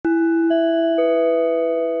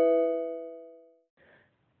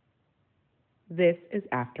This is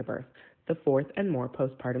Afterbirth, the fourth and more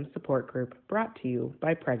postpartum support group brought to you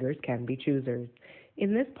by Preggers Can Be Choosers.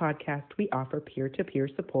 In this podcast, we offer peer-to-peer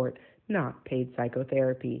support, not paid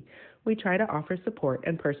psychotherapy. We try to offer support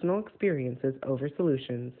and personal experiences over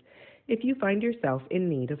solutions. If you find yourself in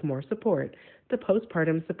need of more support, the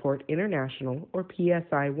Postpartum Support International, or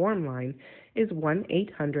PSI Warm Line, is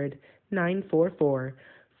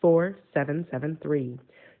 1-800-944-4773.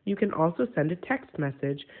 You can also send a text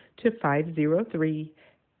message to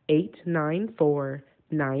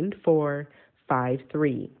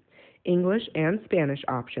 503-894-9453. English and Spanish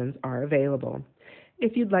options are available.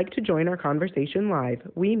 If you'd like to join our conversation live,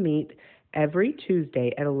 we meet every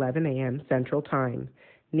Tuesday at 11 a.m. Central Time.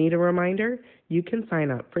 Need a reminder? You can sign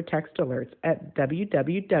up for text alerts at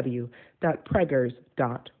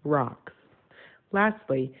www.preggers.rocks.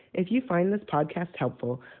 Lastly, if you find this podcast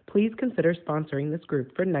helpful, please consider sponsoring this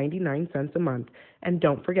group for 99 cents a month, and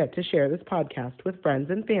don't forget to share this podcast with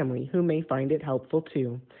friends and family who may find it helpful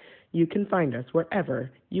too. You can find us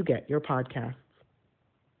wherever you get your podcasts.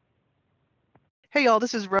 Hey y'all,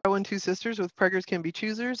 this is Rowan Two Sisters with Preggers Can Be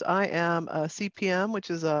Choosers. I am a CPM, which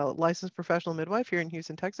is a licensed professional midwife here in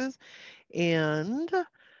Houston, Texas. And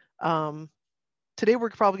today we're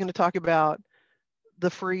probably going to talk about the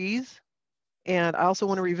freeze. And I also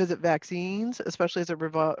want to revisit vaccines, especially as it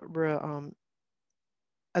relates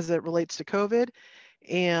to COVID,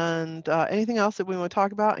 and anything else that we want to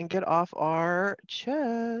talk about and get off our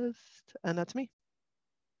chest. And that's me.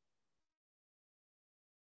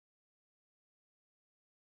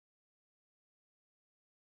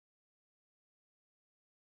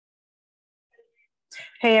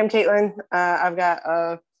 Hey, I'm Caitlin. I've got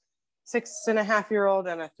a 6.5-year-old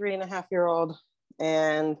and a 3.5-year-old,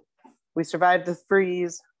 and we survived the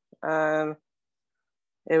freeze. It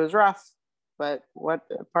was rough, but what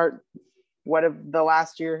of the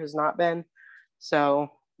last year has not been.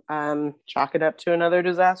 So chalk it up to another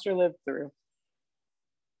disaster lived through.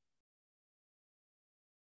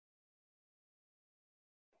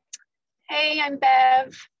 Hey, I'm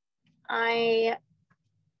Bev. I'm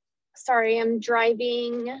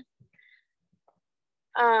driving.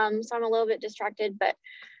 So I'm a little bit distracted, but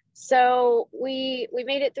so we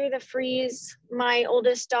made it through the freeze. My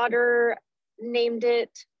oldest daughter named it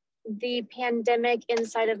the pandemic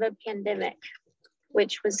inside of a pandemic,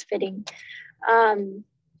 which was fitting. It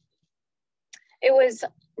was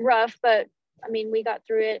rough, but I mean, we got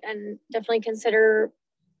through it, and definitely consider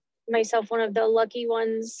myself one of the lucky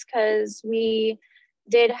ones because we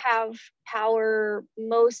did have power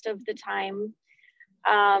most of the time,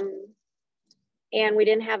 and we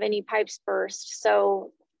didn't have any pipes burst,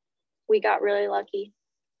 so we got really lucky.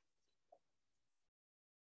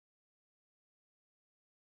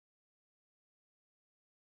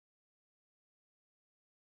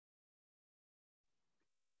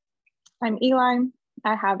 I'm Eli.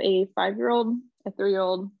 I have a 5-year-old, a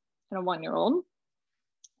 3-year-old, and a 1-year-old.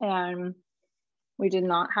 And we did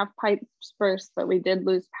not have pipes burst, but we did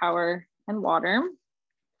lose power and water.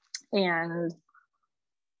 And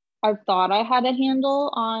I thought I had a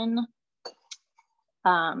handle on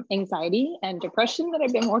anxiety and depression that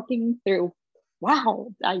I've been working through. Wow,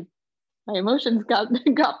 my emotions got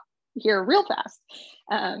here real fast.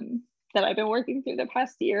 That I've been working through the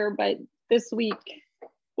past year, but this week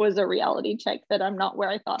was a reality check that I'm not where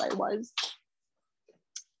I thought I was.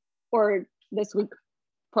 Or this week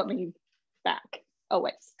put me back a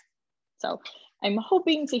ways. So I'm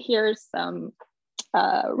hoping to hear some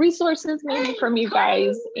resources maybe from you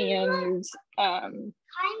guys, and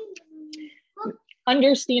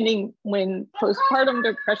understanding when postpartum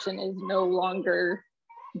depression is no longer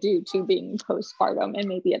due to being postpartum and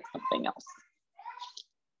maybe it's something else.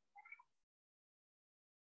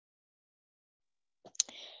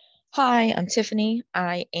 Hi, I'm Tiffany.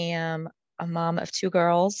 I am a mom of 2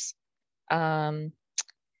 girls.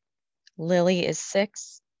 Lily is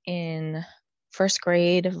 6 in first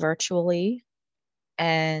grade virtually.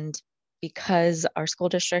 And because our school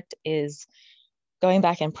district is going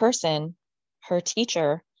back in person, her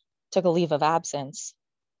teacher took a leave of absence.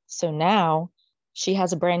 So now she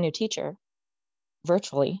has a brand new teacher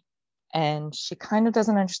virtually, and she kind of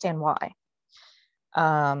doesn't understand why.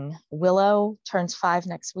 Willow turns 5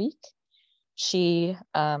 next week. She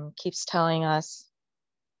keeps telling us,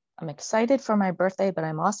 I'm excited for my birthday, but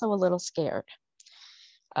I'm also a little scared.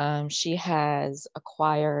 She has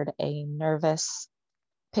acquired a nervous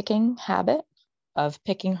picking habit of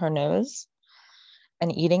picking her nose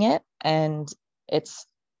and eating it. And it's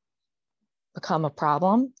become a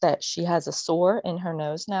problem that she has a sore in her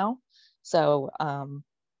nose now. So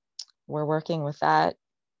we're working with that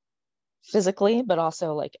physically, but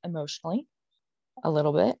also like emotionally. a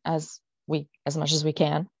little bit as much as we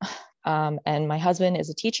can. And my husband is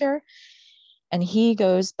a teacher, and he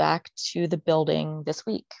goes back to the building this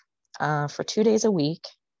week for 2 days a week.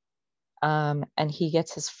 And he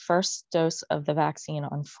gets his first dose of the vaccine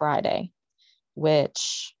on Friday,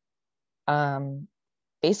 which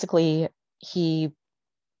basically he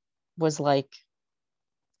was like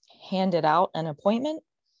handed out an appointment.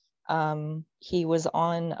 He was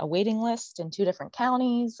on a waiting list in 2 different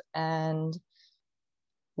counties, and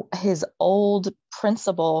his old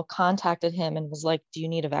principal contacted him and was like, do you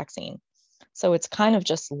need a vaccine? So it's kind of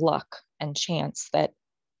just luck and chance that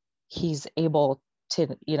he's able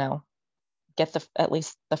to, get at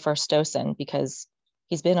least the first dose in, because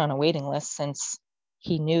he's been on a waiting list since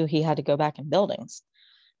he knew he had to go back in buildings.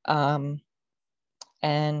 And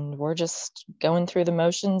we're just going through the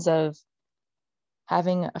motions of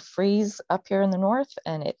having a freeze up here in the north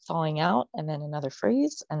and it thawing out, and then another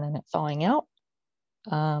freeze and then it thawing out.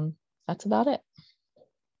 That's about it.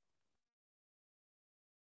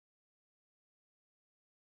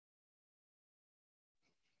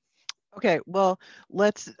 Okay, well,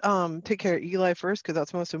 let's take care of Eli first, because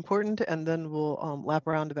that's most important, and then we'll lap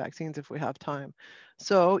around to vaccines if we have time.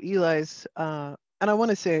 So Eli's, and I want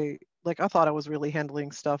to say, like, I thought I was really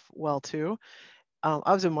handling stuff well too.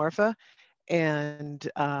 I was in Marfa, and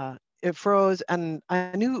it froze, and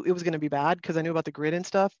I knew it was going to be bad because I knew about the grid and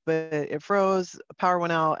stuff, but it froze, power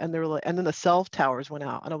went out, and they were like, and then the cell towers went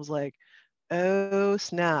out, and I was like, oh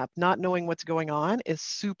snap! Not knowing what's going on is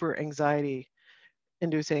super anxiety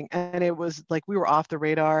inducing, and it was like we were off the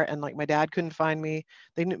radar, and like my dad couldn't find me.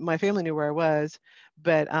 My family knew where I was,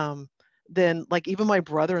 but then like even my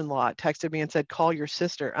brother-in-law texted me and said, call your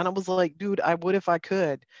sister, and I was like, dude, I would if I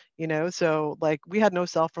could, so like we had no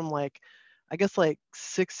cell from like I guess like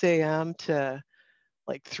 6 a.m. to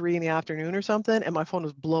like 3 in the afternoon or something, and my phone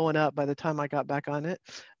was blowing up by the time I got back on it.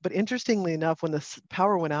 But interestingly enough, when the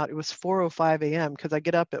power went out, it was 4:05 a.m. because I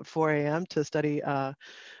get up at 4 a.m. to study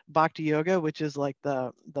Bhakti yoga, which is like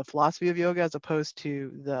the philosophy of yoga as opposed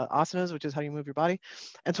to the asanas, which is how you move your body.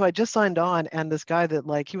 And so I just signed on, and this guy that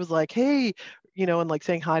like he was like, hey, and like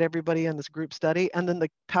saying hi to everybody in this group study, and then the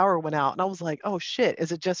power went out, and I was like, oh shit,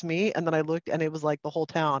 is it just me? And then I looked, and it was like the whole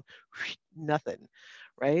town, nothing.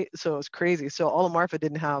 Right? So it was crazy. So all of Marfa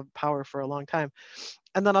didn't have power for a long time.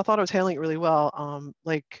 And then I thought I was handling it really well.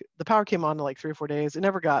 Like the power came on to like 3 or 4 days. It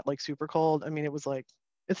never got like super cold. I mean, it was like,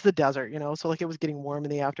 it's the desert, so like it was getting warm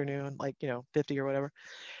in the afternoon, like, 50 or whatever.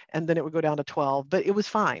 And then it would go down to 12, but it was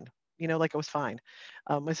fine. Like I was fine.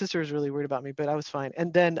 My sister was really worried about me, but I was fine.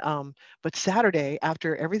 And then, but Saturday,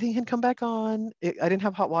 after everything had come back on, I didn't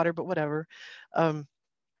have hot water, but whatever.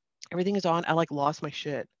 Everything is on. I like lost my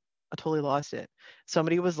shit. I totally lost it.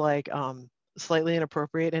 Somebody was like slightly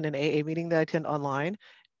inappropriate in an AA meeting that I attend online.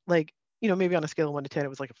 Like, maybe on a scale of 1 to 10, it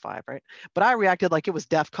was like a 5, right? But I reacted like it was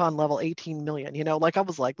DEFCON level 18 million, like I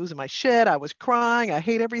was like losing my shit. I was crying. I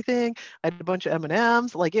hate everything. I had a bunch of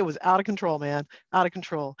M&Ms. Like it was out of control, man, out of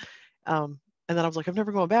control. And then I was like, I'm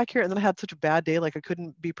never going back here. And then I had such a bad day, like I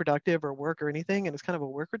couldn't be productive or work or anything. And it's kind of a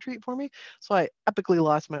work retreat for me. So I epically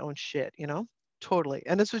lost my own shit, Totally.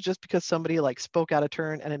 And this was just because somebody like spoke out of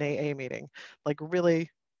turn at an AA meeting, like really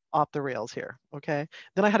off the rails here. Okay.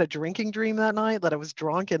 Then I had a drinking dream that night that I was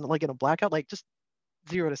drunk and like in a blackout, like just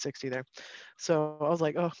 0 to 60 there. So I was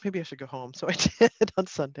like, oh, maybe I should go home. So I did on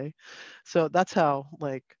Sunday. So that's how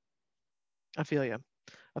like I feel you.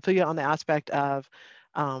 I feel you on the aspect of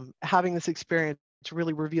having this experience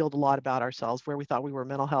really revealed a lot about ourselves, where we thought we were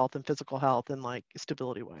mental health and physical health and like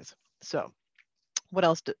stability wise. So what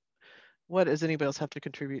else what does anybody else have to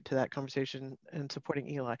contribute to that conversation and supporting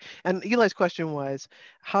Eli? And Eli's question was,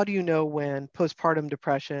 how do you know when postpartum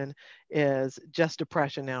depression is just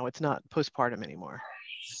depression now? It's not postpartum anymore.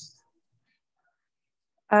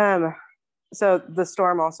 So the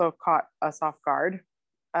storm also caught us off guard.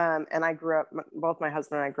 And I grew up, both my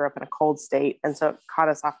husband and I grew up in a cold state. And so it caught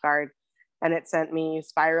us off guard. And it sent me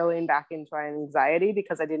spiraling back into anxiety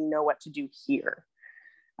because I didn't know what to do here.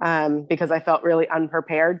 Because I felt really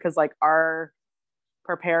unprepared, because like our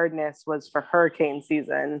preparedness was for hurricane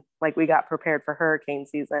season. Like we got prepared for hurricane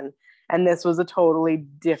season, and this was a totally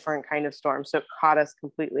different kind of storm. So it caught us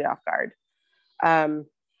completely off guard. And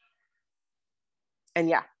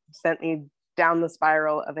yeah, sent me down the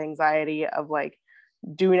spiral of anxiety of like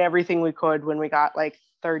doing everything we could when we got like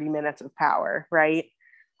 30 minutes of power, right?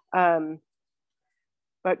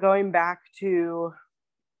 But going back to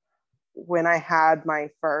when I had my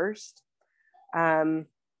first, I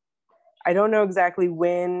don't know exactly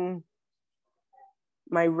when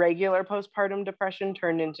my regular postpartum depression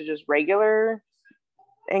turned into just regular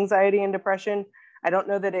anxiety and depression. I don't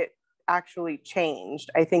know that it actually changed.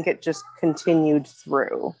 I think it just continued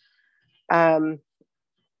through.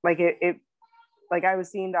 Like like I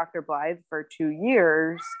was seeing Dr. Blythe for 2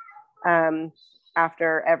 years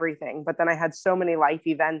after everything, but then I had so many life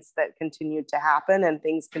events that continued to happen and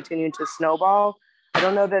things continued to snowball. I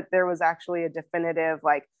don't know that there was actually a definitive,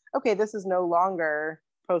 like, okay, this is no longer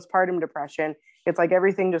postpartum depression. It's like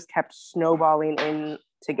everything just kept snowballing in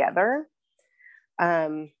together.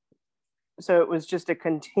 So it was just a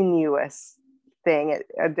continuous thing.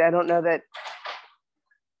 I don't know that,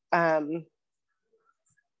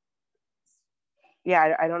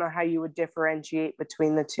 yeah, I don't know how you would differentiate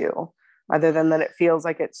between the two, other than that it feels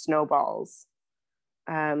like it snowballs.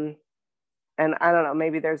 And I don't know,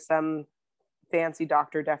 maybe there's some fancy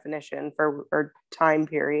doctor definition for or time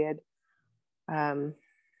period. But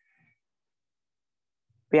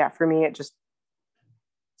yeah, for me, it just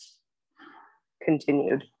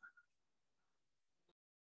continued.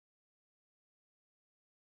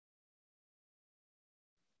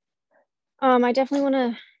 I definitely want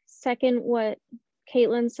to second what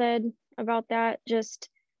Caitlin said about that. Just,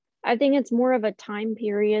 I think it's more of a time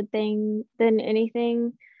period thing than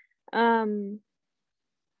anything.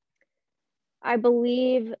 I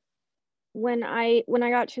believe when I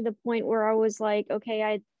got to the point where I was like,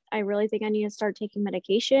 okay, I really think I need to start taking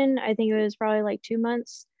medication. I think it was probably like 2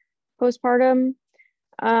 months postpartum.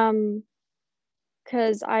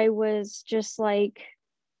 Because I was just like,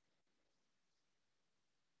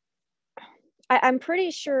 I'm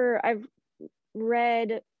pretty sure I've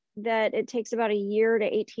read that it takes about a year to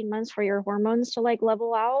 18 months for your hormones to like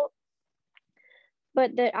level out,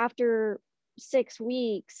 but that after 6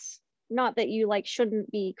 weeks, not that you like shouldn't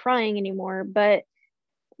be crying anymore, but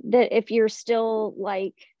that if you're still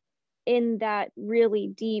like in that really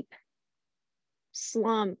deep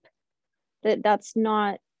slump, that's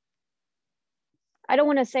not, I don't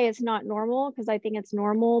want to say it's not normal, because I think it's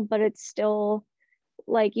normal, but it's still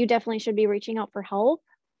like, you definitely should be reaching out for help.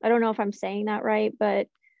 I don't know if I'm saying that right, but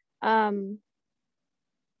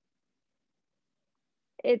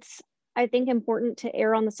it's, I think, important to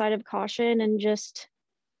err on the side of caution and just,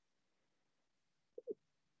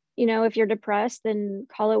 you know, if you're depressed, then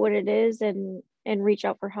call it what it is and reach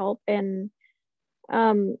out for help. And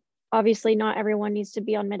obviously not everyone needs to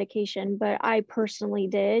be on medication, but I personally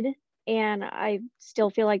did. And I still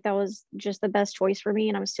feel like that was just the best choice for me,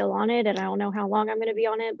 and I'm still on it, and I don't know how long I'm going to be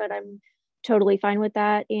on it, but I'm totally fine with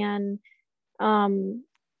that. And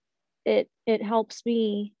it helps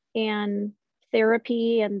me, and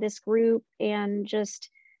therapy and this group, and just,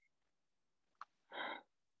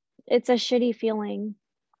 it's a shitty feeling.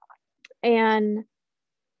 And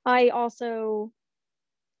I also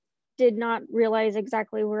did not realize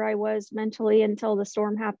exactly where I was mentally until the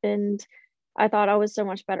storm happened. I thought I was so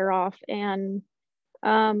much better off, and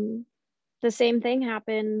the same thing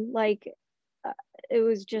happened. Like, it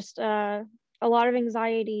was just a lot of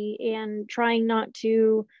anxiety, and trying not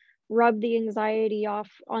to rub the anxiety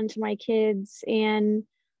off onto my kids. And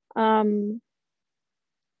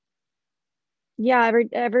yeah,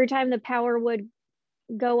 every time the power would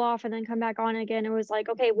go off and then come back on again, it was like,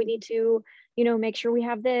 okay, we need to, you know, make sure we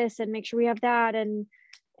have this and make sure we have that, and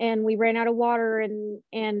we ran out of water, and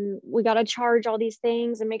we got to charge all these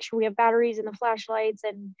things and make sure we have batteries and the flashlights.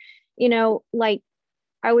 And, you know, like,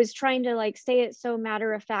 I was trying to like say it so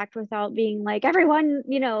matter of fact without being like, everyone,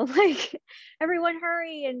 you know, like, everyone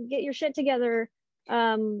hurry and get your shit together.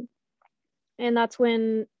 And that's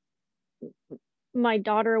when my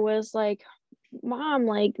daughter was like, Mom,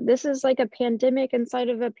 like, this is like a pandemic inside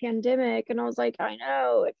of a pandemic. And I was like, I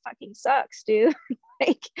know, it fucking sucks, dude.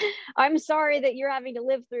 Like, I'm sorry that you're having to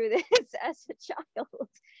live through this as a child,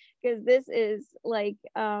 because this is like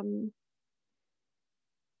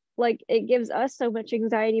it gives us so much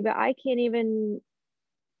anxiety, but I can't even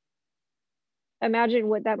imagine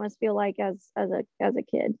what that must feel like as a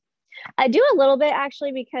kid. I do a little bit,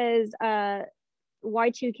 actually, because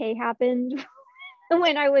Y2K happened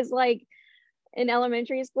when I was like in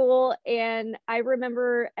elementary school, and I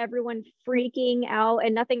remember everyone freaking out,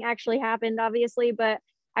 and nothing actually happened, obviously, but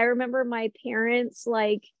I remember my parents,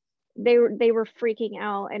 like, they were freaking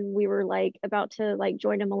out, and we were like about to like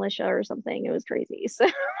join a militia or something. It was crazy. So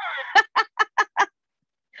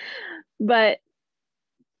but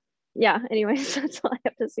yeah, anyways, that's all I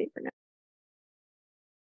have to say for now.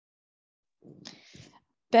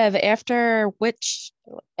 Bev, after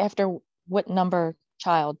what number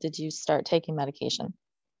child did you start taking medication?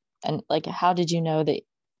 And like, how did you know that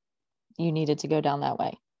you needed to go down that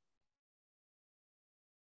way?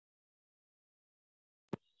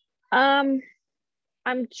 I'm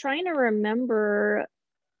trying to remember.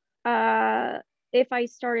 if I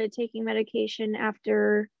started taking medication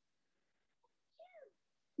after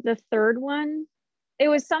the third one. It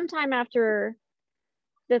was sometime after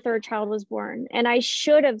the third child was born, and I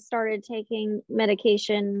should have started taking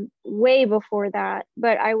medication way before that,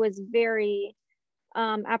 but I was very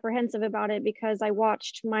apprehensive about it because I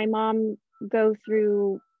watched my mom go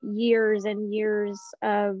through years and years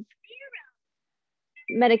of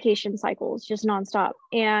medication cycles just nonstop,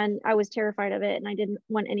 and I was terrified of it and I didn't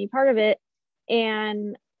want any part of it.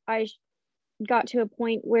 And I got to a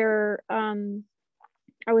point where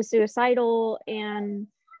I was suicidal, and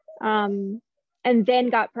then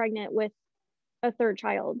got pregnant with a third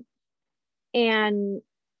child, and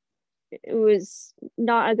it was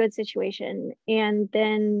not a good situation. And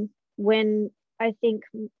then when I think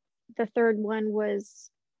the third one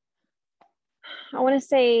was, I want to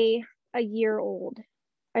say, a year old,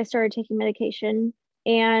 I started taking medication.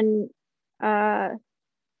 And the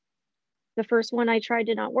first one I tried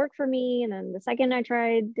did not work for me, and then the second I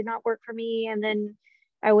tried did not work for me, and then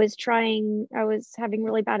I was having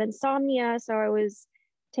really bad insomnia, so I was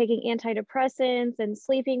taking antidepressants and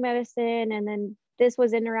sleeping medicine, and then this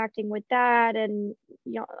was interacting with that. And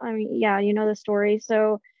I mean, yeah, you know the story.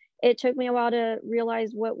 So it took me a while to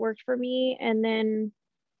realize what worked for me, and then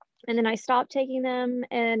I stopped taking them,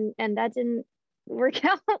 and that didn't work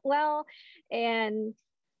out well. And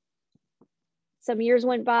some years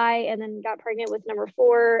went by, and then got pregnant with number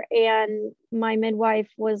 4. And my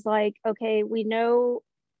midwife was like, okay, we know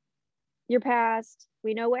your past,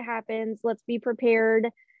 we know what happens, let's be prepared,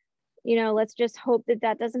 let's just hope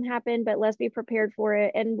that doesn't happen, but let's be prepared for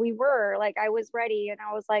it. And we were like, I was ready, and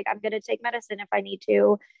I was like, I'm going to take medicine if I need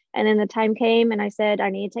to. And then the time came, and I said, I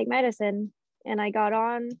need to take medicine, and I got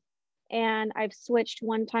on, and I've switched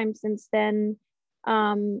one time since then.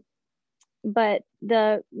 But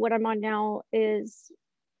what I'm on now is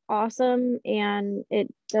awesome, and it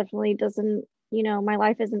definitely doesn't, my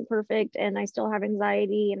life isn't perfect, and I still have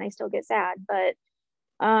anxiety, and I still get sad, but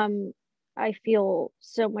I feel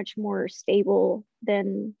so much more stable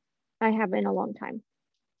than I have in a long time.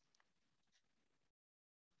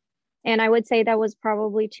 And I would say that was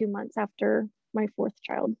probably 2 months after my 4th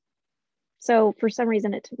child. So for some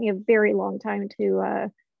reason, it took me a very long time to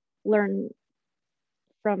learn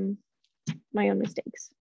from my own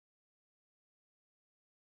mistakes.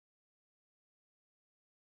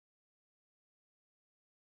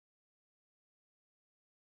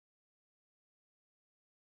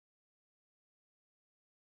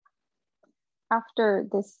 After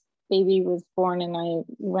this baby was born and I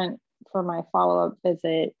went for my follow-up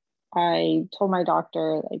visit, I told my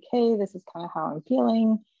doctor, like, hey, this is kind of how I'm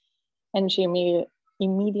feeling. And she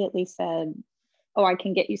immediately said, oh, I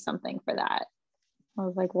can get you something for that. I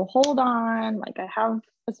was like, well, hold on. Like, I have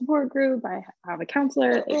a support group. I have a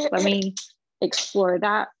counselor. Like, let me explore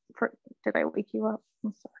that. Did I wake you up?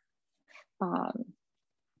 I'm sorry.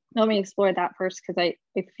 Let me explore that first, because I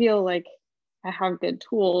feel like I have good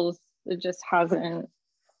tools. It just hasn't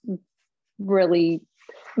really,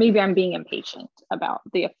 maybe I'm being impatient about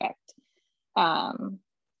the effect. And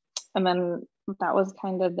then that was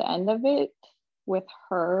kind of the end of it with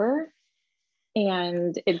her.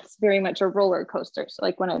 And it's very much a roller coaster. So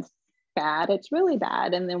like when it's bad, it's really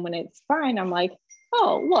bad. And then when it's fine, I'm like,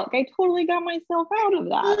 oh, look, I totally got myself out of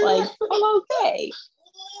that. Like, I'm okay.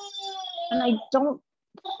 And I don't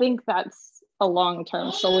think that's a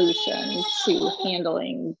long-term solution to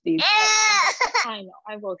handling these. I know,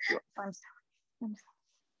 I woke you up. I'm sorry.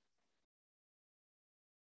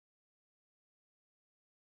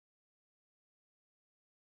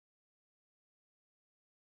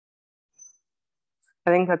 I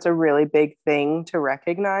think that's a really big thing to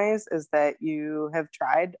recognize, is that you have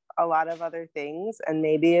tried a lot of other things, and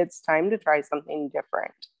maybe it's time to try something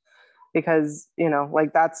different. Because,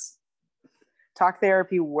 like, that's, talk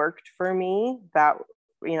therapy worked for me. That,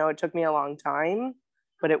 it took me a long time,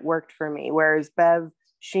 but it worked for me. Whereas Bev,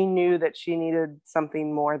 she knew that she needed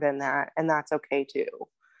something more than that, and that's okay too.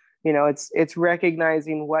 It's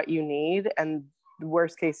recognizing what you need, and the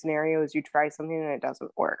worst case scenario is you try something and it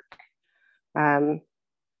doesn't work.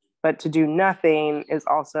 But to do nothing is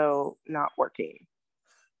also not working.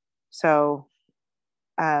 So,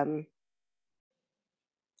 hey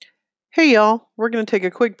y'all, we're going to take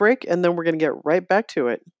a quick break, and then we're going to get right back to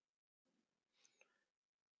it.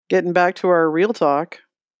 Getting back to our real talk,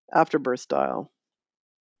 afterbirth style.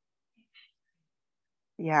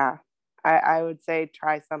 Yeah, I would say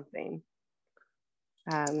try something.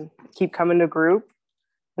 Keep coming to group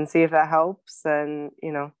and see if that helps. And,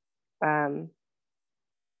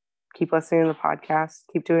 keep listening to the podcast,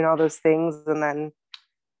 keep doing all those things. And then,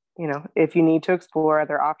 if you need to explore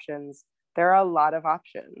other options, there are a lot of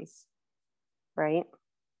options, right?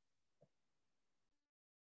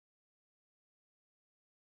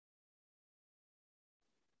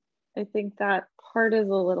 I think that part is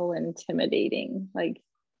a little intimidating, like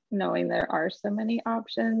knowing there are so many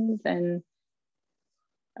options, and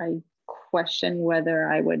I question whether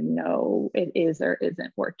I would know it is or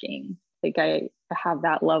isn't working. Like I have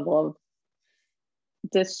that level of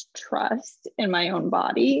distrust in my own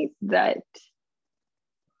body that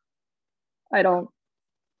I don't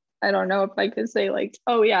know if I could say like,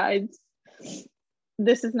 oh yeah,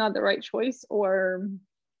 this is not the right choice, or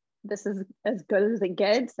this is as good as it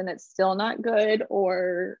gets and it's still not good,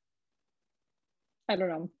 or I don't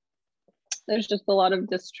know. There's just a lot of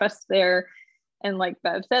distrust there. And like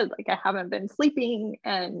Bev said, like I haven't been sleeping,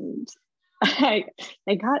 and I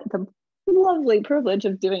got the lovely privilege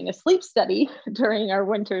of doing a sleep study during our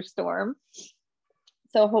winter storm.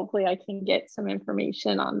 So hopefully I can get some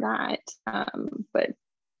information on that. But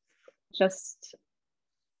just,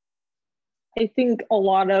 I think a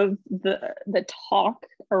lot of the talk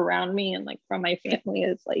around me and like from my family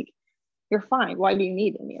is like, you're fine. Why do you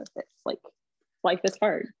need any of this? Like, life is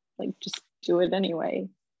hard. Like, just do it anyway.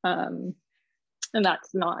 And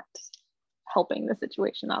that's not helping the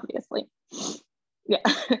situation, obviously. Yeah,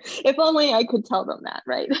 if only I could tell them that,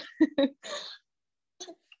 right?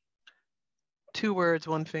 2 words,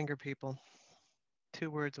 1 finger, people.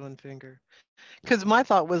 2 words, 1 finger. Because my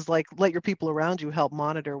thought was like, let your people around you help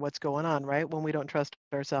monitor what's going on, right? When we don't trust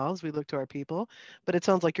ourselves, we look to our people. But it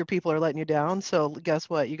sounds like your people are letting you down. So guess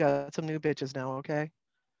what? You got some new bitches now, okay?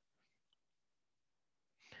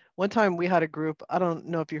 One time we had a group, I don't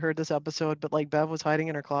know if you heard this episode, but like Bev was hiding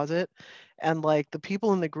in her closet, and like the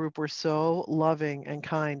people in the group were so loving and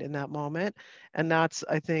kind in that moment. And that's,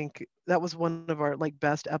 I think that was one of our like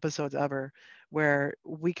best episodes ever, where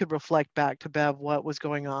we could reflect back to Bev what was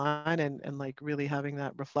going on, and like really having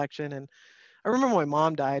that reflection. And I remember when my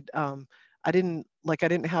mom died, I didn't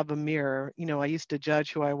have a mirror. You know, I used to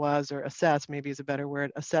judge who I was, or assess, maybe is a better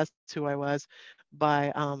word, assess who I was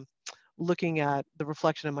by looking at the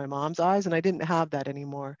reflection in my mom's eyes, and I didn't have that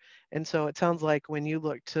anymore. And so it sounds like when you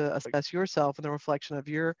look to assess yourself in the reflection of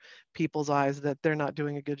your people's eyes, that they're not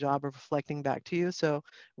doing a good job of reflecting back to you. So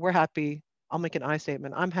we're happy. I'll make an I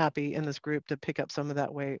statement. I'm happy in this group to pick up some of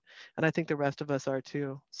that weight, and I think the rest of us are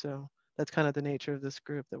too. So that's kind of the nature of this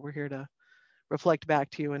group, that we're here to reflect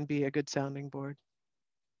back to you and be a good sounding board.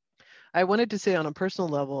 I wanted to say on a personal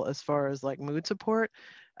level, as far as like mood support,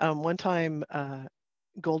 one time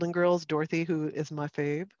Golden Girls, Dorothy, who is my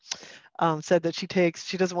fave, said that she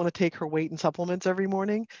doesn't want to take her weight in supplements every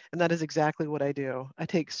morning. And that is exactly what I do. I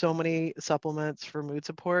take so many supplements for mood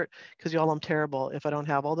support because y'all, I'm terrible if I don't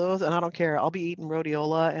have all those. And I don't care. I'll be eating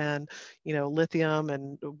rhodiola and, lithium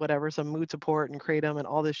and whatever, some mood support and kratom and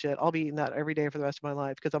all this shit. I'll be eating that every day for the rest of my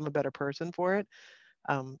life because I'm a better person for it.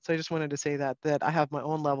 So I just wanted to say that I have my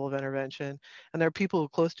own level of intervention, and there are people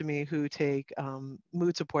close to me who take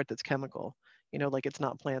mood support that's chemical, like it's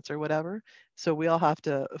not plants or whatever. So we all have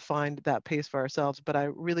to find that pace for ourselves. But I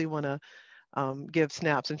really want to give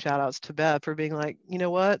snaps and shout outs to Bev for being like, you know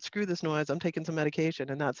what, screw this noise. I'm taking some medication,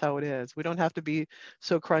 and that's how it is. We don't have to be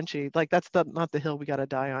so crunchy. Like that's not the hill we got to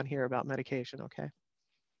die on here about medication. Okay.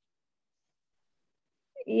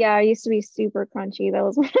 Yeah, I used to be super crunchy. That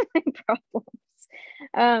was one of my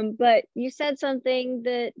problems. But you said something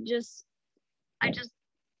that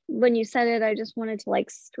when you said it, I just wanted to like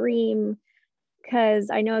scream, because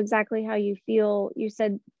I know exactly how you feel. You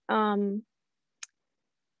said,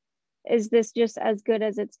 is this just as good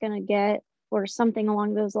as it's going to get, or something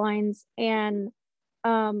along those lines? And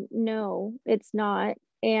no, it's not.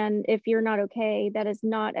 And if you're not okay, that is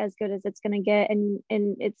not as good as it's going to get. And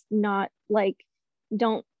it's not like,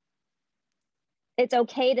 it's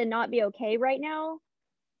okay to not be okay right now,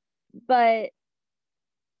 but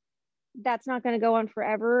that's not going to go on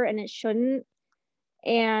forever, and it shouldn't.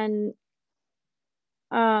 And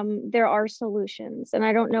there are solutions, and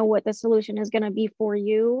I don't know what the solution is going to be for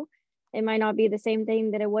you. It might not be the same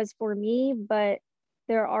thing that it was for me, but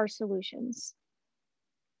there are solutions.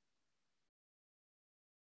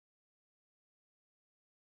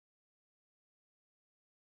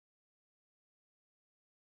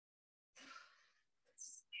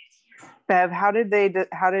 Bev, how did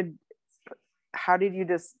you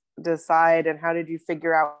decide, and how did you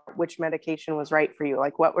figure out which medication was right for you?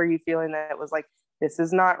 Like, what were you feeling that it was like, this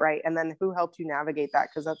is not right? And then who helped you navigate that?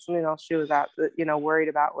 Because that's something else she was worried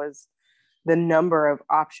about, was the number of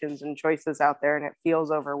options and choices out there, and it feels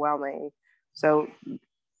overwhelming. So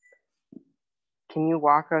can you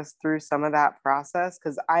walk us through some of that process?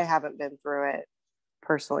 Because I haven't been through it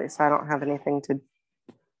personally, so I don't have anything to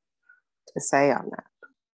to say on that?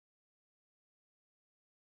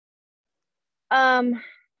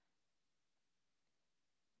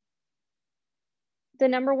 The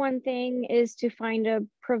number one thing is to find a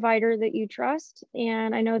provider that you trust.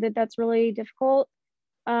 And I know that that's really difficult.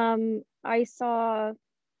 I saw,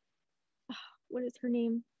 what is her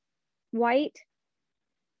name? White.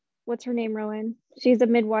 What's her name, Rowan? She's a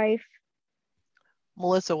midwife.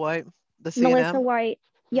 Melissa White, the CNM. Melissa White.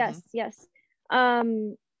 Yes, yes. I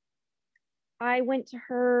went to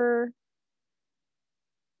her.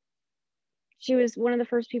 She was one of the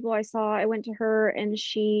first people I saw. I went to her and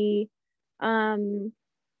she,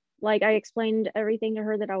 like, I explained everything to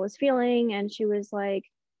her that I was feeling, and she was like,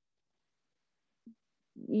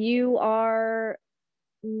 you are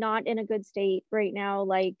not in a good state right now.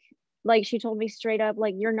 Like she told me straight up,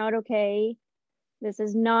 like, you're not okay. This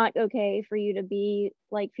is not okay for you to be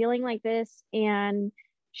like feeling like this. And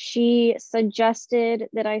she suggested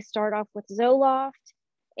that I start off with Zoloft,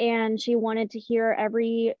 and she wanted to hear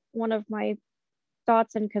every one of my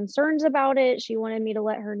thoughts and concerns about it. She wanted me to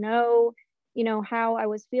let her know, you know, how I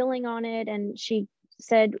was feeling on it. And she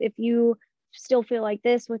said, if you still feel like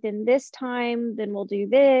this within this time, then we'll do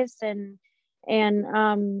this. And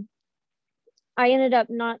I ended up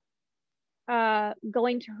not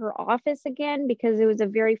going to her office again because it was a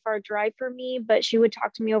very far drive for me, but she would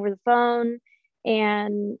talk to me over the phone,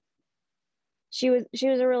 and she was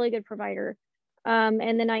a really good provider.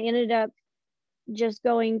 And then I ended up just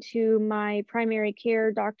going to my primary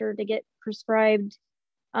care doctor to get prescribed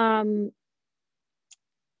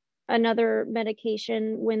another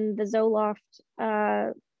medication when the Zoloft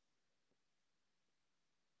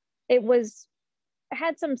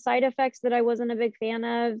had some side effects that I wasn't a big fan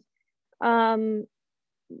of.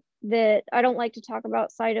 That I don't like to talk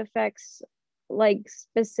about side effects like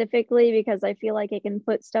specifically, because I feel like it can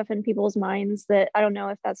put stuff in people's minds that I don't know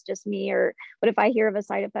if that's just me, or but if I hear of a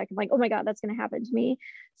side effect, I'm like, oh my God, that's going to happen to me.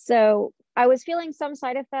 So I was feeling some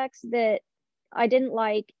side effects that I didn't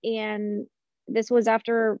like. And this was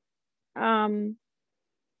after almost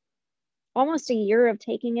a year of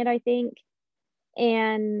taking it, I think.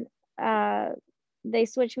 And they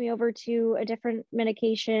switched me over to a different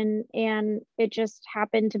medication, and it just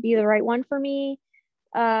happened to be the right one for me.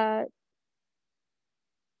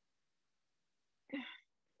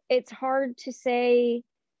 It's hard to say.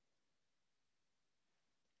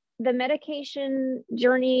 The medication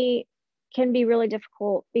journey can be really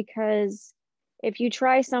difficult, because if you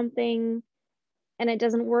try something and it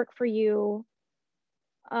doesn't work for you,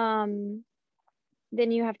 then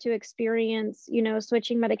you have to experience, you know,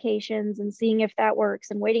 switching medications and seeing if that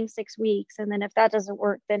works, and waiting 6 weeks. And then if that doesn't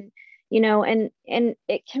work, then, you know, and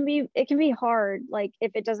it can be hard, like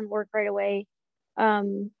if it doesn't work right away.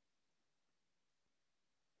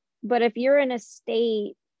 But if you're in a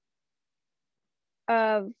state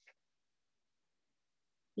of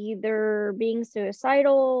either being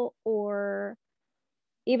suicidal, or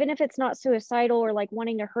even if it's not suicidal, or like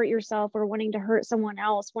wanting to hurt yourself or wanting to hurt someone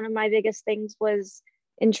else, one of my biggest things was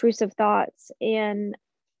intrusive thoughts. And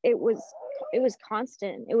it was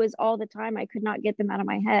constant. It was all the time. I could not get them out of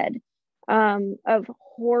my head, of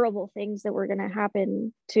horrible things that were going to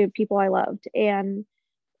happen to people I loved. And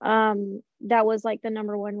that was like the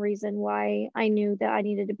number one reason why I knew that I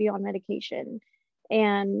needed to be on medication.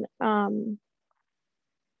 And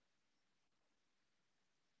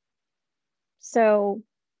so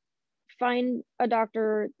find a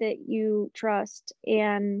doctor that you trust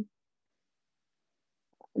and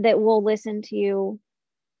that will listen to you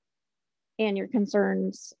and your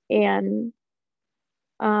concerns, and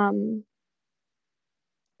go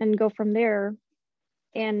from there.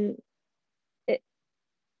 And it,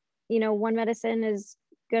 you know, one medicine is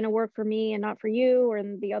going to work for me and not for you, or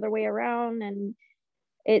the other way around. And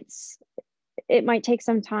it might take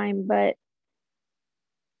some time, but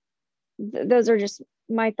those are just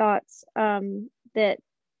my thoughts. That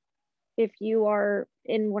if you are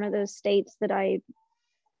in one of those states that I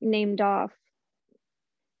named off,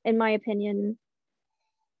 in my opinion,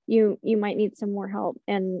 you might need some more help.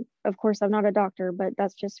 And of course, I'm not a doctor, but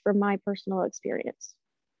that's just from my personal experience.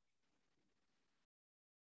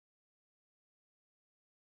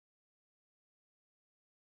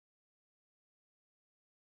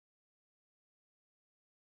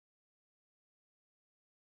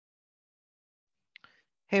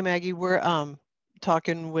 Hey Maggie, we're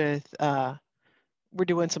talking with we're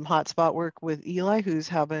doing some hotspot work with Eli, who's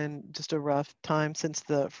having just a rough time since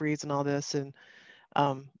the freeze and all this. And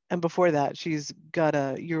before that, she's got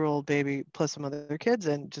a year-old baby plus some other kids,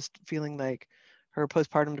 and just feeling like her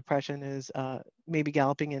postpartum depression is maybe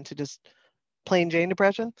galloping into just plain Jane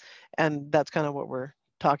depression. And that's kind of what we're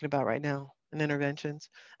talking about right now in interventions.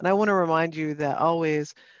 And I want to remind you that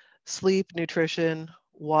always sleep, nutrition,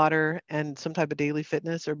 water, and some type of daily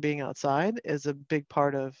fitness or being outside is a big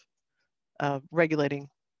part of regulating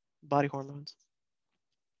body hormones.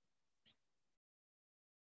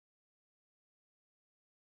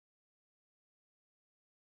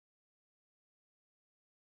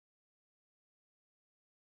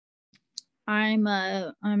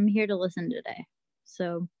 I'm here to listen today.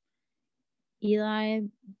 So Eli,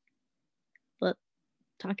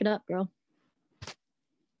 talk it up, girl.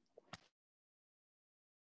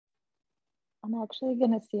 I'm actually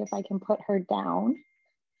going to see if I can put her down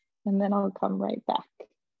and then I'll come right back.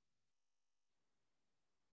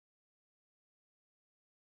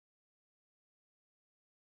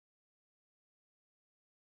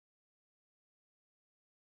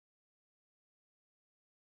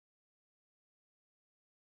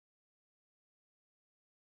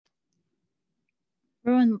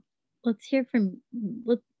 Rowan, let's hear from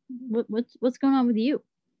what's going on with you.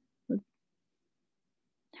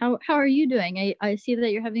 How are you doing? I see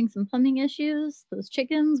that you're having some plumbing issues. Those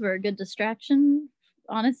chickens were a good distraction.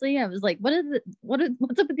 Honestly, I was like, what is it?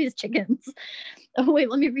 What's up with these chickens? Oh wait,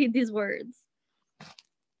 let me read these words.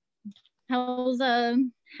 How's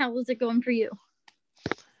it going for you?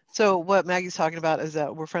 So what Maggie's talking about is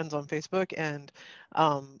that we're friends on Facebook, and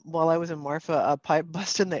while I was in Marfa, a pipe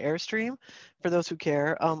busted in the Airstream. For those who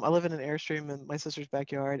care, I live in an Airstream in my sister's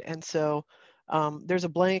backyard, and so there's a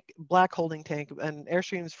black holding tank, and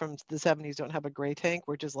Airstreams from the 70s don't have a gray tank,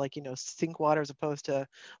 which is like, sink water, as opposed to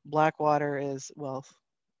black water is, well,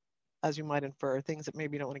 as you might infer, things that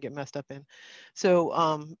maybe you don't want to get messed up in. So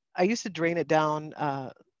I used to drain it down.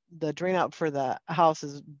 The drain out for the house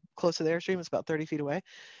is close to the Airstream. It's about 30 feet away.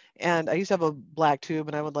 And I used to have a black tube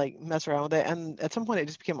and I would like mess around with it. And at some point it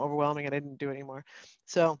just became overwhelming and I didn't do it anymore.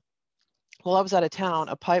 So while I was out of town,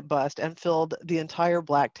 a pipe bust and filled the entire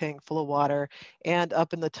black tank full of water and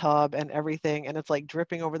up in the tub and everything. And it's like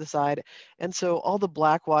dripping over the side. And so all the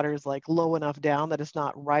black water is like low enough down that it's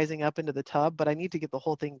not rising up into the tub, but I need to get the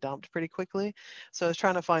whole thing dumped pretty quickly. So I was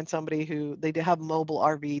trying to find somebody who, they have mobile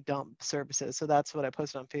RV dump services. So that's what I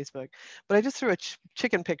posted on Facebook. But I just threw a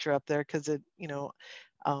chicken picture up there because it,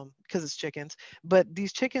 because it's chickens. But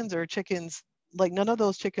these chickens are chickens, like none of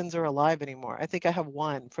those chickens are alive anymore. I think I have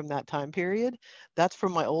one from that time period. That's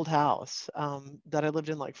from my old house that I lived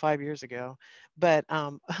in like 5 years ago. But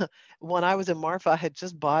when I was in Marfa, I had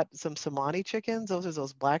just bought some Somali chickens. Those are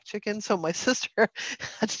those black chickens. So my sister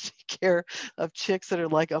had to take care of chicks that are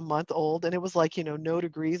like a month old. And it was like, no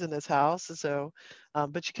degrees in this house. So,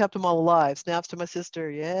 but she kept them all alive. Snaps to my sister.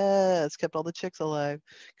 Yes, kept all the chicks alive.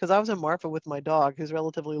 Because I was in Marfa with my dog, who's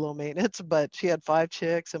relatively low maintenance, but she had 5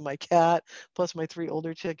 chicks and my cat, plus my 3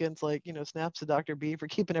 older chickens, like, snaps to Dr. B for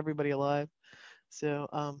keeping everybody alive. So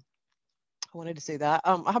I wanted to say that.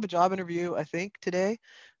 I have a job interview, I think, today.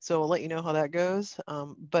 So I'll let you know how that goes.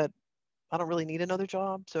 But I don't really need another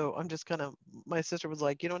job. So I'm just kind of, my sister was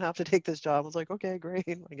like, you don't have to take this job. I was like, okay, great,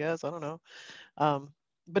 I guess. I don't know.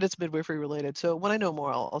 But it's midwifery related. So when I know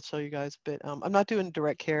more, I'll tell you guys. But I'm not doing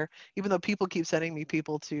direct care, even though people keep sending me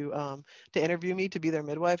people to interview me to be their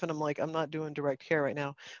midwife, and I'm like, I'm not doing direct care right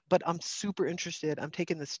now. But I'm super interested. I'm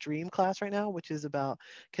taking the STREAM class right now, which is about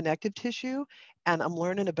connective tissue, and I'm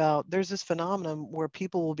learning about. There's this phenomenon where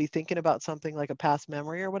people will be thinking about something like a past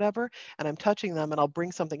memory or whatever, and I'm touching them, and I'll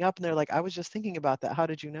bring something up, and they're like, I was just thinking about that. How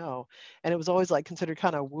did you know? And it was always like considered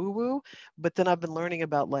kind of woo woo, but then I've been learning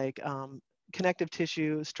about like connective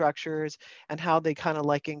tissue structures and how they kind of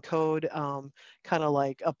like encode kind of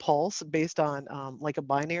like a pulse based on like a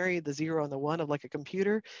binary, the 0 and the 1 of like a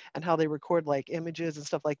computer, and how they record like images and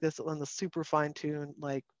stuff like this on the super fine-tuned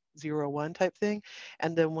like 0-1 type thing.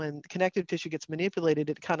 And then when connective tissue gets manipulated,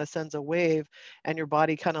 it kind of sends a wave and your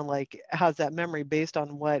body kind of like has that memory based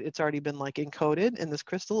on what it's already been like encoded in this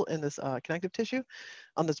crystal, in this connective tissue,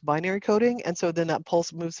 on this binary coding. And so then that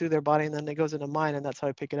pulse moves through their body and then it goes into mine, and that's how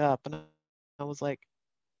I pick it up. And I was like,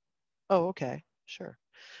 oh, okay, sure.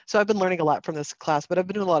 So I've been learning a lot from this class, but I've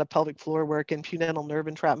been doing a lot of pelvic floor work and pudendal nerve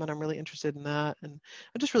entrapment. I'm really interested in that. And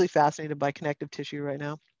I'm just really fascinated by connective tissue right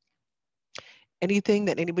now. Anything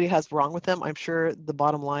that anybody has wrong with them, I'm sure the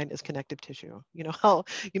bottom line is connective tissue. You know how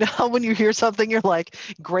when you hear something, you're like,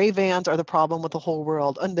 gray vans are the problem with the whole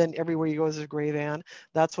world. And then everywhere you go is a gray van.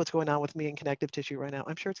 That's what's going on with me in connective tissue right now.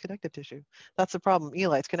 I'm sure it's connective tissue. That's the problem.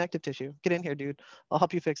 Eli, it's connective tissue. Get in here, dude. I'll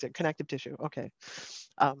help you fix it. Connective tissue. Okay.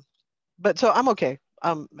 But so I'm okay.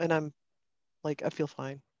 And I'm like, I feel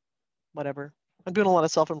fine. Whatever. I'm doing a lot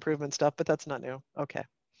of self-improvement stuff, but that's not new. Okay.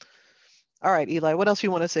 All right, Eli, what else you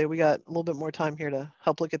want to say? We got a little bit more time here to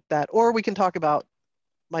help look at that. Or we can talk about,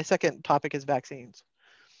 my second topic is vaccines.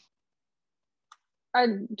 I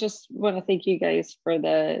just want to thank you guys for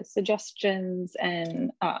the suggestions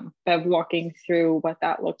and Bev walking through what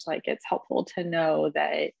that looks like. It's helpful to know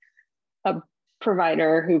that a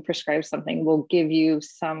provider who prescribes something will give you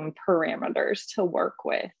some parameters to work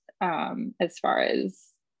with as far as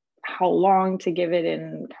how long to give it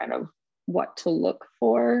and kind of what to look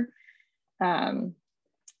for.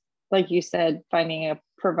 Like you said, finding a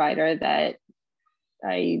provider that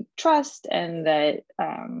I trust and that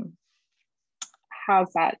has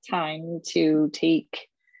that time to take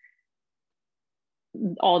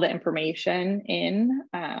all the information in.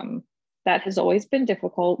 That has always been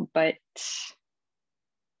difficult, but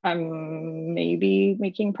I'm maybe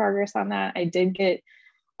making progress on that. I did get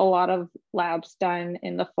a lot of labs done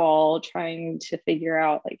in the fall, trying to figure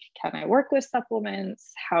out, like, can I work with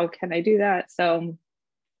supplements? How can I do that? So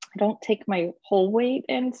I don't take my whole weight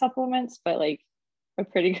in supplements, but like a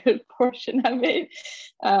pretty good portion of it.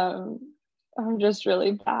 I'm just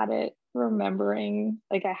really bad at remembering.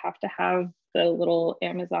 Like, I have to have the little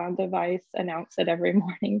Amazon device announce it every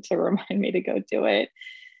morning to remind me to go do it.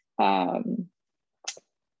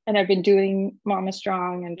 And I've been doing Mama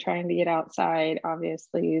Strong and trying to get outside.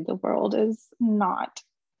 Obviously, the world is not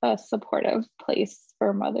a supportive place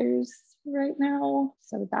for mothers right now.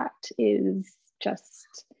 So that is just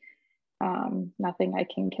nothing I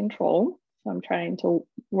can control. So I'm trying to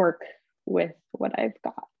work with what I've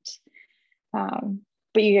got.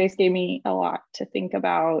 But you guys gave me a lot to think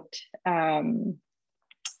about. My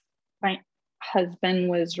husband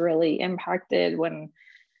was really impacted when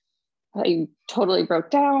I totally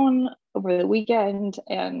broke down over the weekend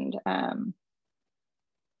and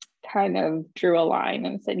kind of drew a line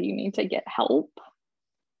and said, you need to get help,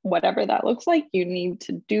 whatever that looks like. You need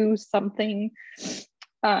to do something,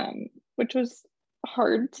 which was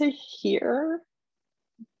hard to hear,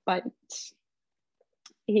 but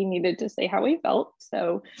he needed to say how he felt.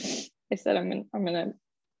 So I said, I'm gonna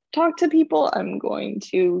talk to people. I'm going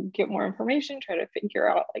to get more information, try to figure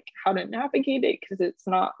out like how to navigate it, because it's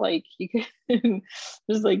not like you can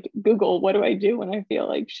just like Google, what do I do when I feel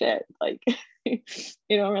like shit? Like you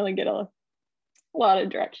don't really get a lot of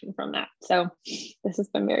direction from that. So this has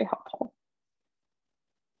been very helpful.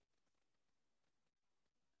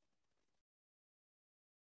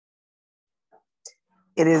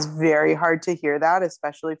 It is very hard to hear that,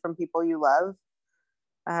 especially from people you love.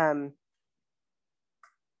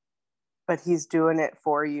 But he's doing it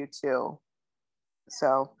for you too.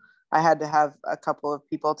 So I had to have a couple of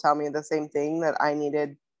people tell me the same thing, that I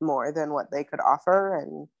needed more than what they could offer.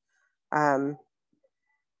 And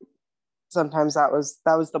sometimes that was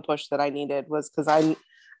the push that I needed, was because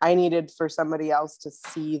I needed for somebody else to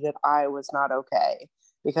see that I was not okay,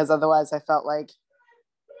 because otherwise I felt like,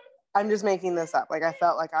 I'm just making this up. Like, I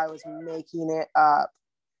felt like I was making it up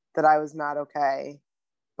that I was not okay.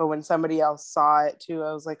 But when somebody else saw it too,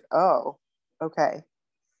 I was like, oh, okay.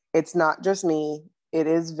 It's not just me. It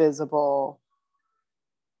is visible.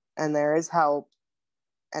 And there is help.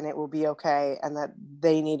 And it will be okay. And that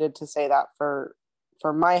they needed to say that for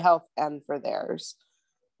my health and for theirs.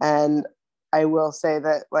 And I will say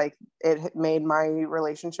that, like, it made my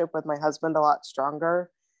relationship with my husband a lot stronger,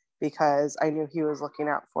 because I knew he was looking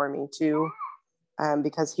out for me too,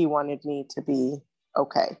 because he wanted me to be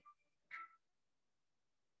okay.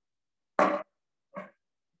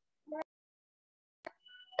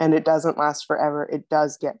 And it doesn't last forever. It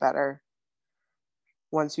does get better.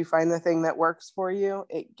 Once you find the thing that works for you,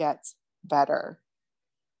 it gets better.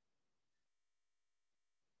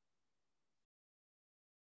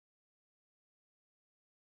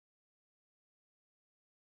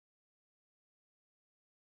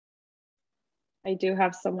 I do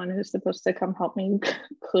have someone who's supposed to come help me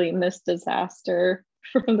clean this disaster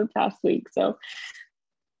from the past week. So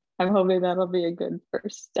I'm hoping that'll be a good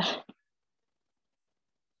first step.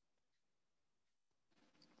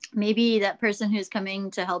 Maybe that person who's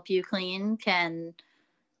coming to help you clean can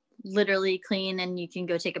literally clean and you can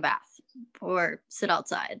go take a bath or sit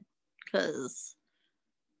outside, because,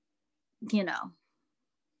 you know,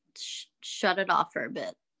 shut it off for a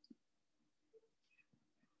bit.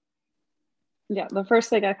 Yeah, the first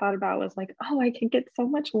thing I thought about was like, oh, I can get so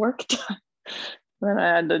much work done. Then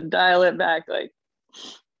I had to dial it back, like,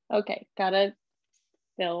 okay, gotta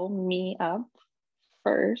fill me up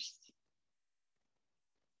first.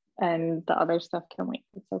 And the other stuff can wait.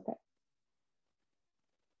 It's okay.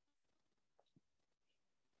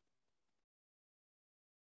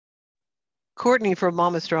 Courtney from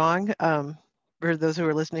Mama Strong, for those who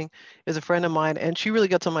are listening, is a friend of mine, and she really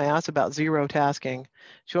gets on my ass about zero tasking.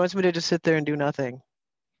 She wants me to just sit there and do nothing.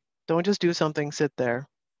 Don't just do something, sit there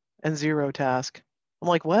and zero task. I'm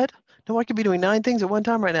like, what? No, I could be doing 9 things at one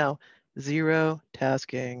time right now. 0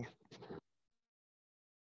 tasking.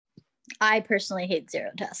 I personally hate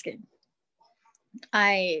 0 tasking.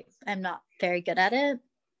 I am not very good at it.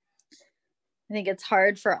 I think it's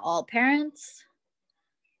hard for all parents,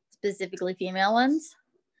 specifically female ones,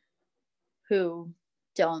 who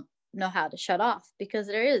don't know how to shut off because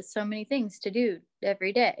there is so many things to do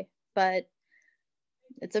every day. But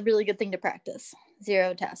it's a really good thing to practice.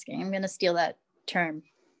 0 tasking. I'm going to steal that term.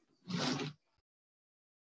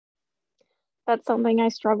 That's something I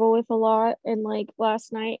struggle with a lot. And like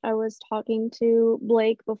last night, I was talking to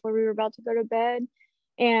Blake before we were about to go to bed.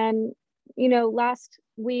 And, you know, last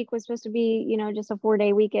week was supposed to be, you know, just a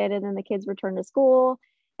 4-day weekend. And then the kids returned to school.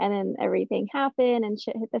 And then everything happened and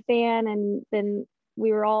shit hit the fan. And then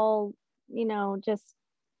we were all, you know, just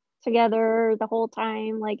together the whole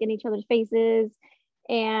time, like in each other's faces.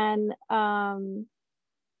 And I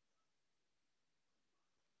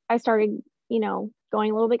started, you know,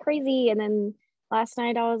 going a little bit crazy. And then last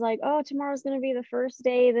night I was like, oh, tomorrow's going to be the first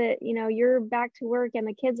day that, you know, you're back to work and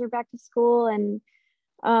the kids are back to school. And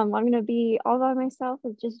I'm going to be all by myself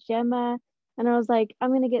with just Gemma. And I was like, I'm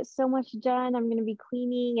going to get so much done. I'm going to be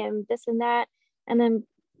cleaning and this and that. And then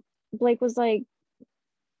Blake was like,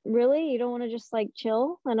 really? You don't want to just like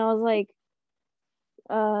chill? And I was like,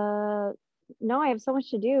 no, I have so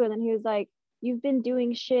much to do. And then he was like, you've been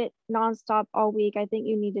doing shit nonstop all week. I think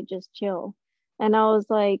you need to just chill. And I was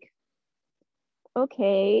like,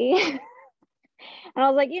 okay. And I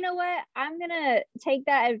was like, you know what? I'm going to take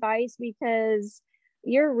that advice because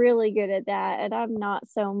you're really good at that. And I'm not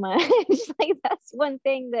so much. Like, that's one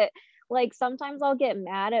thing that, like, sometimes I'll get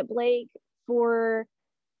mad at Blake for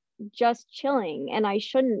just chilling. And I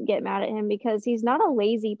shouldn't get mad at him because he's not a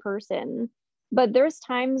lazy person. But there's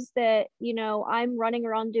times that, you know, I'm running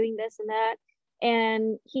around doing this and that,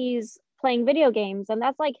 and he's playing video games, and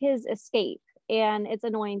that's like his escape. And it's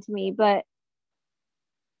annoying to me, but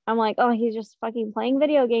I'm like, oh, he's just fucking playing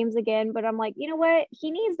video games again. But I'm like, you know what? He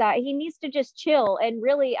needs that. He needs to just chill. And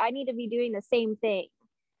really, I need to be doing the same thing.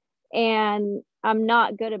 And I'm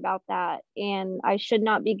not good about that. And I should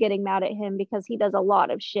not be getting mad at him because he does a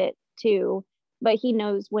lot of shit too, but he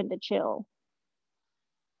knows when to chill.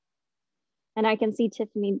 And I can see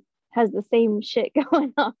Tiffany has the same shit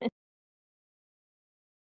going on.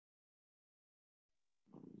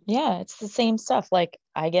 Yeah, it's the same stuff. Like,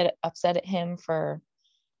 I get upset at him for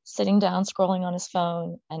sitting down, scrolling on his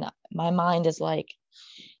phone, and my mind is like,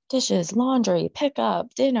 dishes, laundry, pick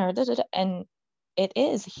up, dinner, da, da, da. And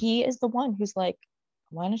he is the one who's like,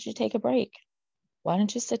 why don't you take a break? Why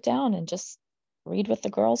don't you sit down and just read with the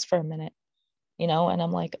girls for a minute? You know, and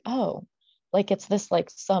I'm like, oh, like it's this like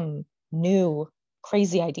some new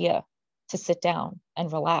crazy idea to sit down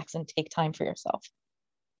and relax and take time for yourself.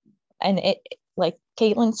 And it, like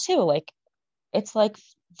Caitlin too, like it's like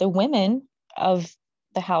the women of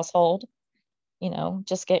the household, you know,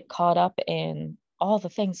 just get caught up in all the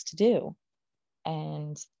things to do.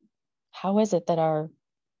 And how is it that our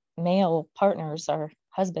male partners, our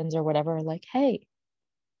husbands or whatever, are like, hey,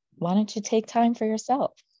 why don't you take time for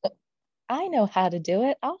yourself? I know how to do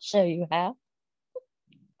it. I'll show you how.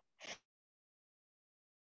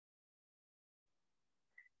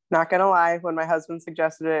 Not gonna lie, when my husband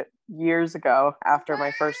suggested it years ago after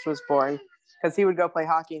my first was born, because he would go play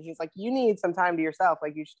hockey and he's like, you need some time to yourself.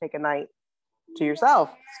 Like, you should take a night to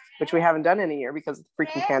yourself, which we haven't done in a year because of the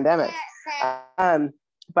freaking pandemic.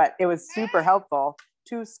 But it was super helpful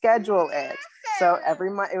to schedule it. So every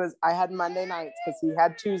month I had Monday nights because he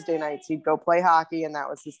had Tuesday nights. He'd go play hockey and that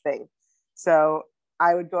was his thing. So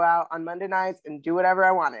I would go out on Monday nights and do whatever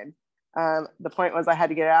I wanted. The point was I had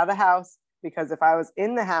to get out of the house, because if I was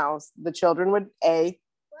in the house, the children would A,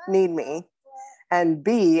 need me, and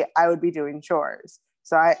B, I would be doing chores.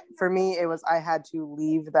 So for me, it was I had to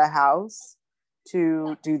leave the house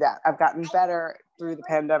to do that. I've gotten better through the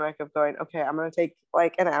pandemic of going, okay, I'm going to take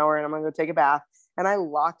like an hour and I'm going to go take a bath. And I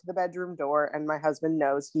locked the bedroom door and my husband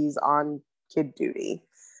knows he's on kid duty.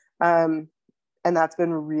 And that's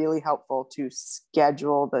been really helpful to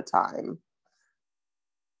schedule the time.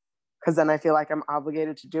 Because then I feel like I'm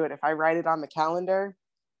obligated to do it. If I write it on the calendar,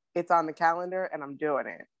 it's on the calendar and I'm doing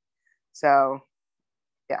it. So,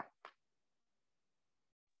 yeah.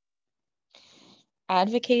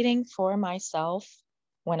 Advocating for myself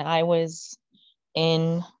when I was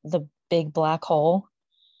in the big black hole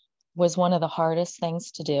was one of the hardest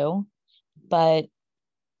things to do. But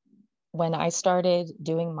when I started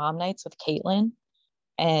doing mom nights with Caitlin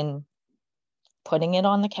and putting it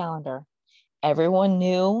on the calendar, everyone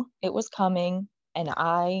knew it was coming, and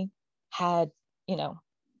I had,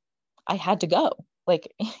 I had to go. Like,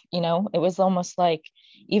 it was almost like,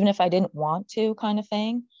 even if I didn't want to, kind of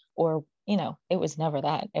thing, or, it was never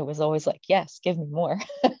that. It was always like, yes, give me more.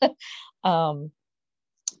 And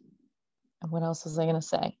what else was I going to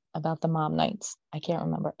say about the mom nights? I can't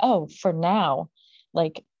remember. Oh, for now,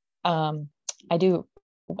 like,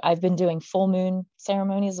 I've been doing full moon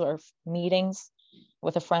ceremonies or meetings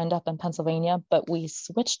with a friend up in Pennsylvania, but we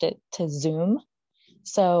switched it to Zoom.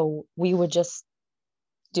 So we would just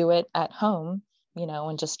do it at home,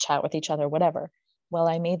 and just chat with each other, whatever. Well,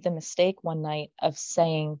 I made the mistake one night of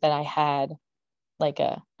saying that I had like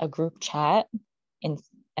a group chat, and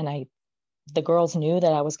the girls knew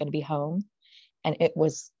that I was going to be home, and it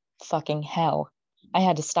was fucking hell. I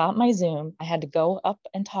had to stop my Zoom. I had to go up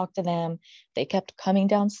and talk to them. They kept coming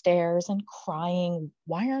downstairs and crying,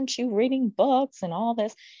 why aren't you reading books and all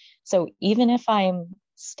this? So even if I'm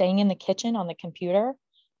staying in the kitchen on the computer,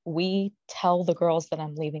 we tell the girls that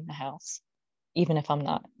I'm leaving the house, even if I'm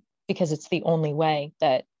not, because it's the only way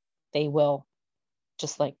that they will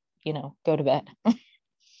just go to bed.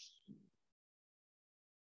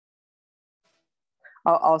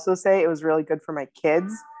 I'll also say it was really good for my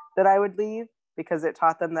kids that I would leave, because it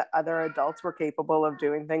taught them that other adults were capable of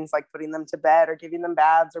doing things like putting them to bed or giving them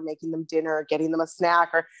baths or making them dinner or getting them a snack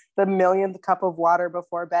or the millionth cup of water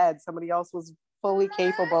before bed. Somebody else was fully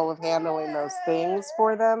capable of handling those things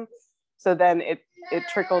for them. So then it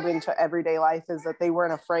trickled into everyday life, is that they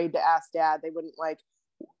weren't afraid to ask dad. They wouldn't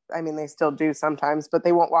they still do sometimes, but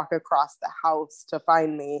they won't walk across the house to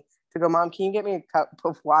find me to go, Mom, can you get me a cup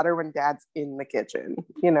of water when dad's in the kitchen?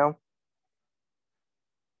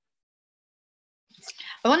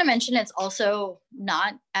 I want to mention it's also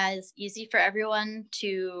not as easy for everyone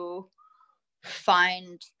to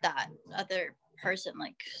find that other person.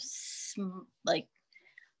 Like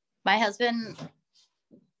my husband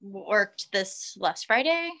worked this last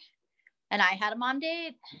Friday, and I had a mom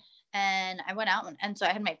date, and I went out, and so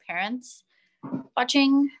I had my parents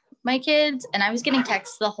watching my kids, and I was getting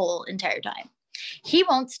texts the whole entire time. He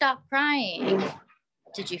won't stop crying.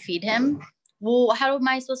 Did you feed him? Well, how am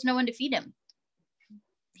I supposed to know when to feed him?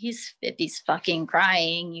 If he's fucking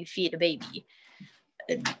crying, you feed a baby.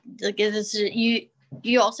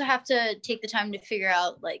 You also have to take the time to figure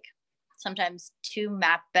out, like, sometimes to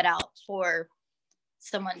map it out for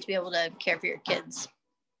someone to be able to care for your kids.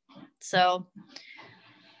 So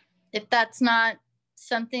if that's not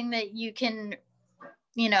something that you can,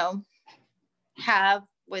 have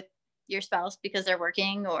with your spouse because they're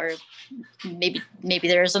working, or maybe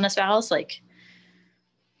there isn't a spouse, like,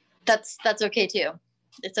 that's okay too.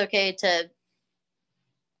 It's okay to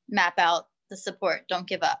map out the support. Don't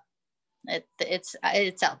give up. It's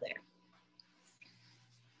out there.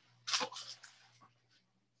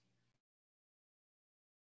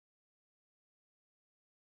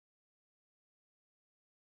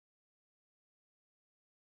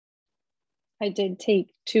 I did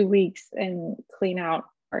take 2 weeks and clean out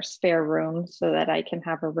our spare room so that I can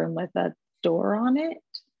have a room with a door on it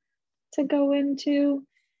to go into.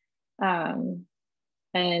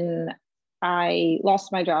 And I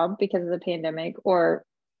lost my job because of the pandemic, or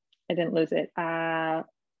I didn't lose it.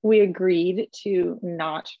 We agreed to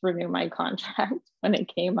not renew my contract when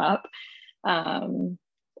it came up. And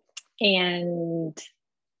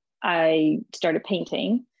I started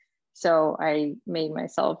painting. So I made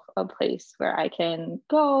myself a place where I can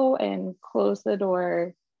go and close the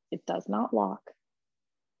door. It does not lock,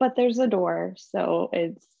 but there's a door. So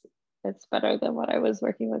it's better than what I was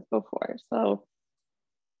working with before. So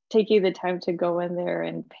taking the time to go in there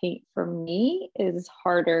and paint for me is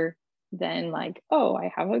harder than like, oh,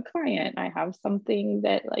 I have a client, I have something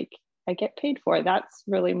that like I get paid for. That's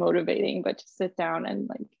really motivating, but to sit down and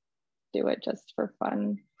like do it just for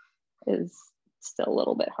fun is still a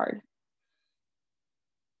little bit hard.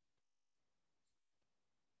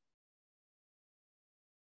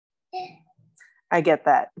 I get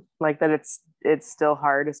that. Like that it's still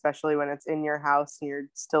hard, especially when it's in your house and you're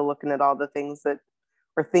still looking at all the things that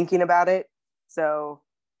we're thinking about it. So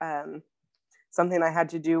something I had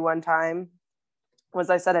to do one time was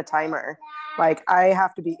I set a timer. Like, I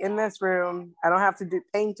have to be in this room. I don't have to do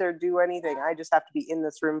paint or do anything. I just have to be in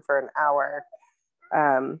this room for an hour.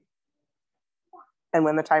 And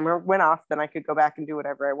when the timer went off, then I could go back and do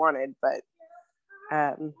whatever I wanted. But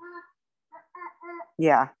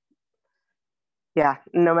yeah,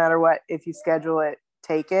 no matter what, if you schedule it,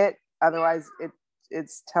 take it. Otherwise,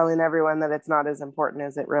 it's telling everyone that it's not as important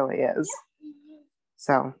as it really is.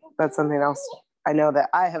 So that's something else I know that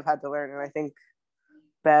I have had to learn. And I think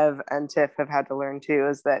Bev and Tiff have had to learn too,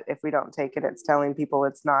 is that if we don't take it, it's telling people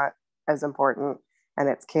it's not as important, and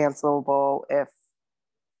it's cancelable if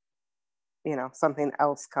something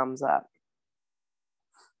else comes up.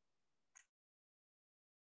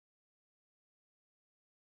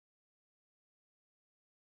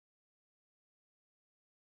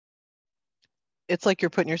 It's like you're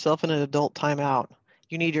putting yourself in an adult timeout.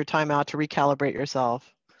 You need your timeout to recalibrate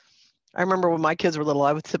yourself. I remember when my kids were little,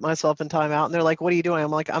 I would sit myself in timeout and they're like, what are you doing?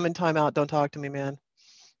 I'm like, I'm in timeout. Don't talk to me, man.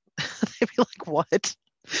 They'd be like, what?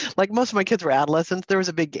 Like most of my kids were adolescents. There was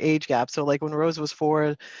a big age gap. So like when Rose was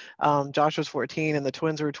 4, Josh was 14 and the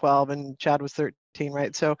twins were 12 and Chad was 13,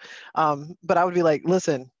 right? So, but I would be like,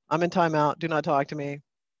 listen, I'm in timeout. Do not talk to me.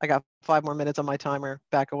 I got 5 more minutes on my timer.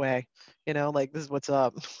 Back away. Like this is what's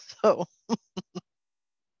up. So,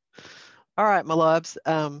 all right, my loves.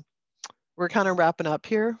 We're kind of wrapping up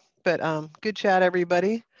here, but good chat,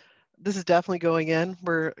 everybody. This is definitely going in.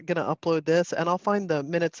 We're going to upload this and I'll find the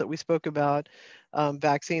minutes that we spoke about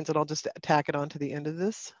vaccines and I'll just tack it on to the end of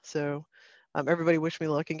this. So everybody wish me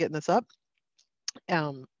luck in getting this up.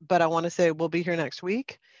 But I want to say we'll be here next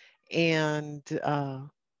week and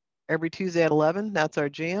every Tuesday at 11, that's our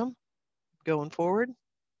jam going forward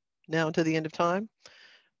now until the end of time.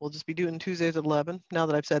 We'll just be doing Tuesdays at 11. Now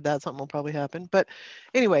that I've said that, something will probably happen. But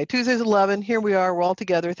anyway, Tuesdays at 11, here we are. We're all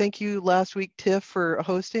together. Thank you last week, Tiff, for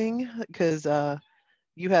hosting because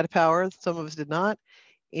you had power. Some of us did not.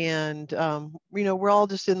 And, we're all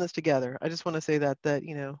just in this together. I just want to say that,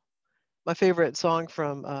 my favorite song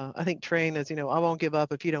from, I think Train is, I won't give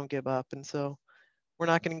up if you don't give up. And so we're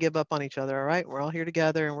not going to give up on each other. All right. We're all here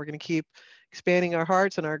together and we're going to keep expanding our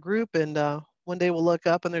hearts and our group. And one day we'll look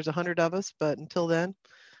up and there's 100 of us. But until then,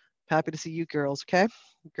 happy to see you girls, okay?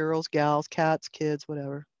 Girls, gals, cats, kids,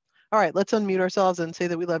 whatever. All right, let's unmute ourselves and say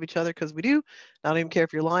that we love each other because we do. I don't even care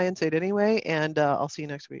if you're lying, say it anyway, and I'll see you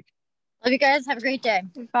next week. Love you guys. Have a great day.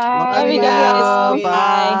 Bye. Love you guys.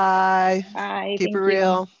 Bye. Bye. Keep Thank it you.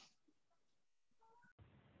 real.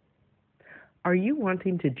 Are you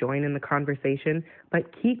wanting to join in the conversation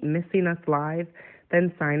but keep missing us live?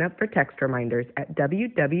 Then sign up for text reminders at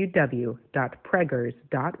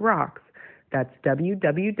www.preggers.rocks. That's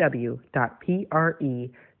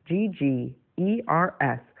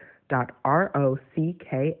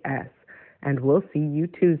www.preggers.rocks. And we'll see you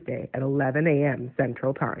Tuesday at 11 a.m.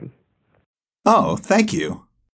 Central Time. Oh, thank you.